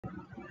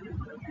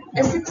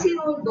A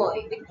 6-year-old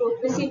boy with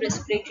progressive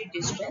respiratory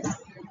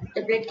distress.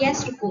 The blood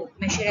gas report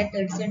measured at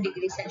 37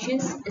 degrees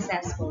Celsius is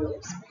as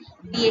follows: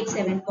 pH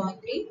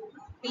 7.3,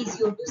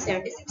 PCO2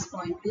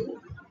 76.2,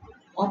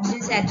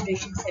 oxygen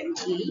saturation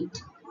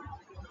 78,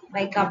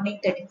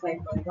 bicarbonate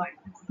 35.1.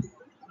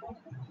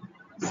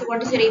 So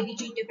what is your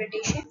ABG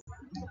interpretation?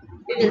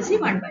 We will see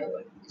one by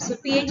one. So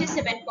pH is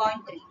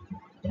 7.3.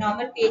 The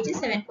normal pH is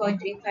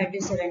 7.35 to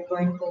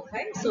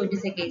 7.45. So it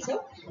is a case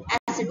of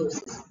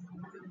acidosis.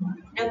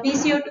 Now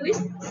PCO2 is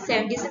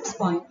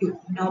 76.2.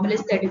 Normal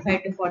is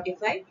 35 to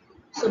 45.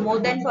 So more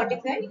than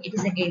 45, it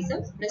is a case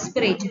of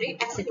respiratory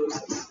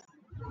acidosis.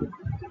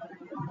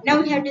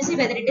 Now we have to see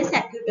whether it is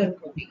acute or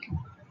chronic.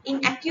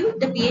 In acute,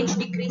 the pH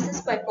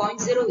decreases by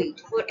 0.08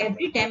 for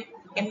every 10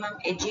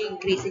 mmHg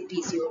increase in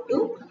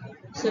PCO2.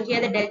 So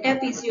here the delta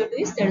PCO2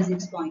 is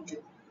 36.2.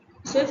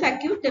 So if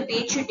acute, the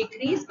pH should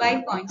decrease by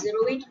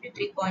 0.08 to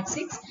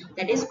 3.6,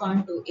 that is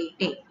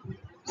 0.288.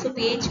 So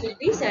pH will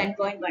be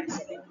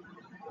 7.17.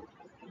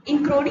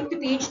 In chronic, the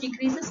pH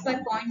decreases by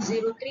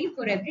 0.03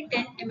 for every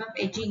 10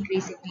 mmHg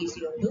increase in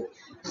PCO2.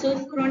 So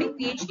if chronic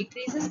pH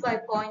decreases by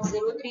 0.03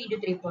 to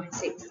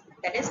 3.6,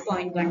 that is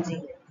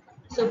 0.10.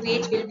 So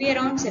pH will be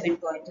around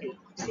 7.3.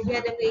 So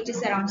here the pH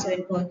is around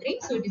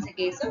 7.3. So it is a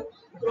case of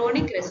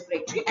chronic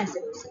respiratory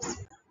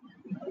acidosis.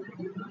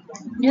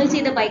 You will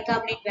see the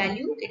bicarbonate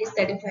value, it is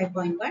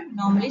 35.1,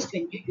 normal is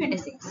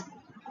 20-26.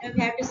 Now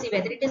we have to see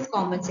whether it is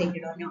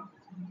compensated or not.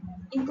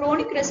 In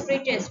chronic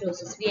respiratory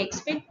acidosis, we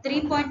expect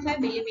 3.5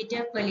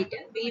 millimole per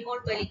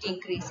liter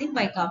increase in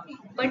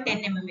bicarbonate per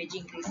 10 mmHg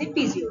increase in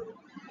PCO2.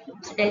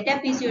 So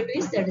delta PCO2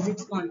 is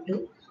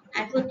 36.2,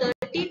 and for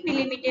 13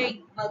 millimeter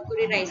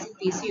mercury rise in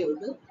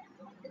PCO2,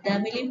 the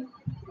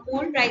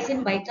millimole rise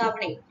in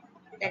bicarbonate,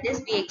 that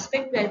is we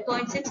expect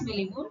 12.6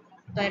 millimole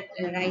per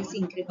rise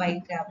in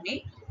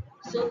bicarbonate.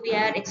 So we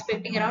are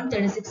expecting around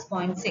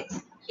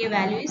 36.6. Here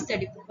value is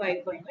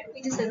 35.1,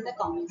 which is in the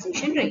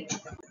compensation range.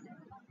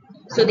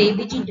 So the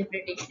ABG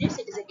interpretation is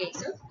it is a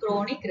case of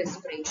chronic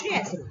respiratory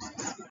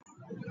acidosis.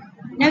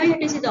 Now we have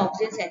to see the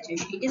oxygen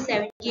saturation. It is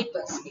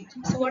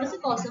 78%. So what is the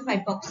cause of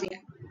hypoxia?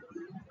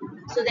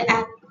 So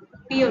the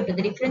PO2,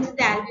 the difference in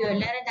the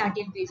alveolar and the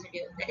arterial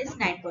PCO2, that is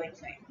 9.5.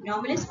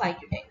 Normal is 5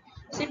 to 10.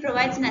 So it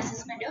provides an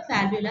assessment of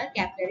alveolar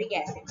capillary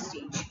gas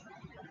exchange.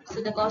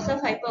 So the cause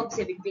of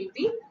hypoxia will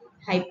be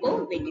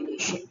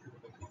hypoventilation.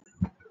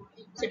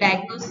 So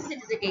diagnosis,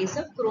 it is a case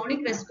of chronic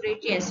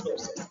respiratory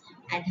acidosis,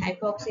 and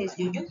hypoxia is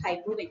due to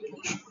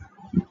hypoventilation.